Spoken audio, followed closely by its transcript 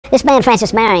This man,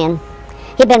 Francis Marion,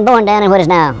 he'd been born down in what is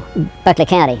now Berkeley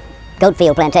County,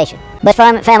 Goatfield Plantation. But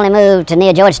his family moved to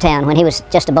near Georgetown when he was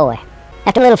just a boy.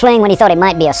 After a little fling when he thought he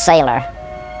might be a sailor,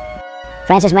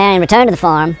 Francis Marion returned to the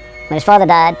farm. When his father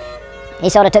died, he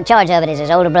sort of took charge of it as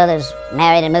his older brothers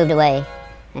married and moved away.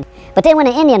 But then when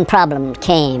the Indian problem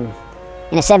came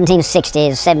in the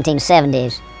 1760s,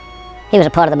 1770s, he was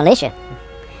a part of the militia.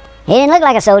 He didn't look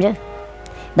like a soldier,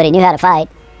 but he knew how to fight.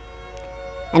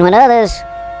 And when others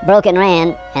broke and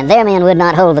ran, and their men would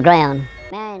not hold the ground,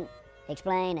 Marion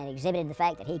explained and exhibited the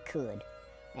fact that he could,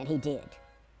 and he did.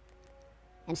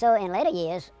 And so in later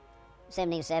years,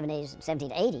 1770s,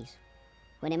 1780s,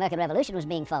 when the American Revolution was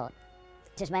being fought,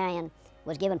 Francis Marion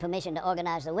was given permission to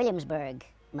organize the Williamsburg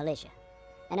militia.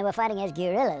 And they were fighting as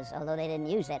guerrillas, although they didn't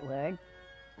use that word.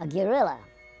 A guerrilla,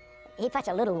 he fights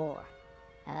a little war.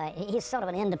 He's sort of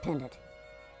an independent.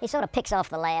 He sort of picks off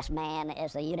the last man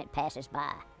as the unit passes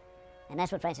by. And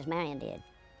that's what Francis Marion did.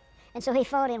 And so he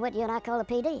fought in what you and I call the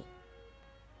PD.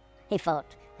 He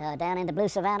fought down in the Blue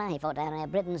Savannah. He fought down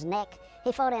at Britain's Neck.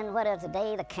 He fought in what are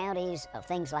today the counties of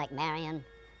things like Marion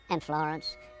and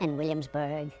Florence and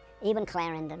Williamsburg, even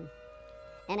Clarendon.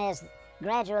 And as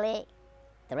gradually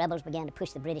the rebels began to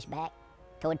push the British back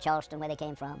toward Charleston, where they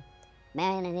came from,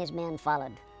 Marion and his men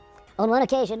followed. On one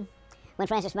occasion, when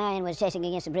Francis Marion was chasing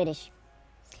against the British,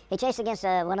 he chased against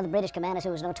one of the British commanders who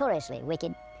was notoriously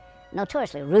wicked,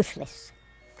 notoriously ruthless.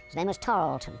 His name was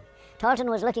Tarleton. Tarleton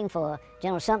was looking for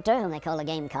General Sumter, whom they call the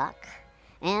Gamecock,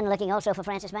 and looking also for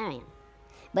Francis Marion.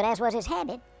 But as was his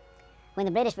habit, when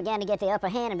the British began to get the upper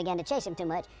hand and began to chase him too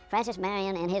much, Francis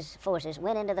Marion and his forces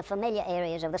went into the familiar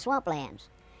areas of the swamplands,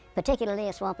 particularly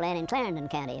a swampland in Clarendon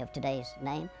County of today's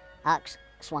name, Ox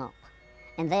Swamp.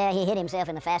 And there he hid himself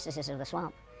in the fastnesses of the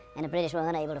swamp, and the British were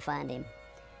unable to find him.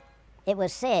 It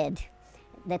was said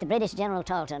that the British General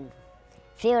Tarleton,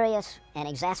 furious and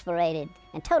exasperated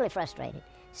and totally frustrated,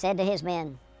 said to his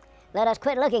men, "Let us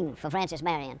quit looking for Francis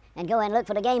Marion and go and look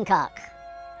for the Gamecock.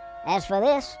 As for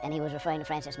this," and he was referring to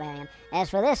Francis Marion, "as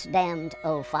for this damned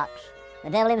old fox, the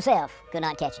devil himself could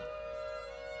not catch him."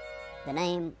 The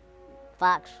name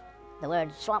fox, the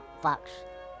word swamp fox,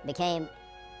 became,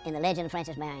 in the legend of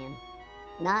Francis Marion,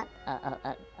 not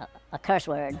a curse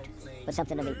word, but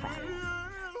something to be proud of.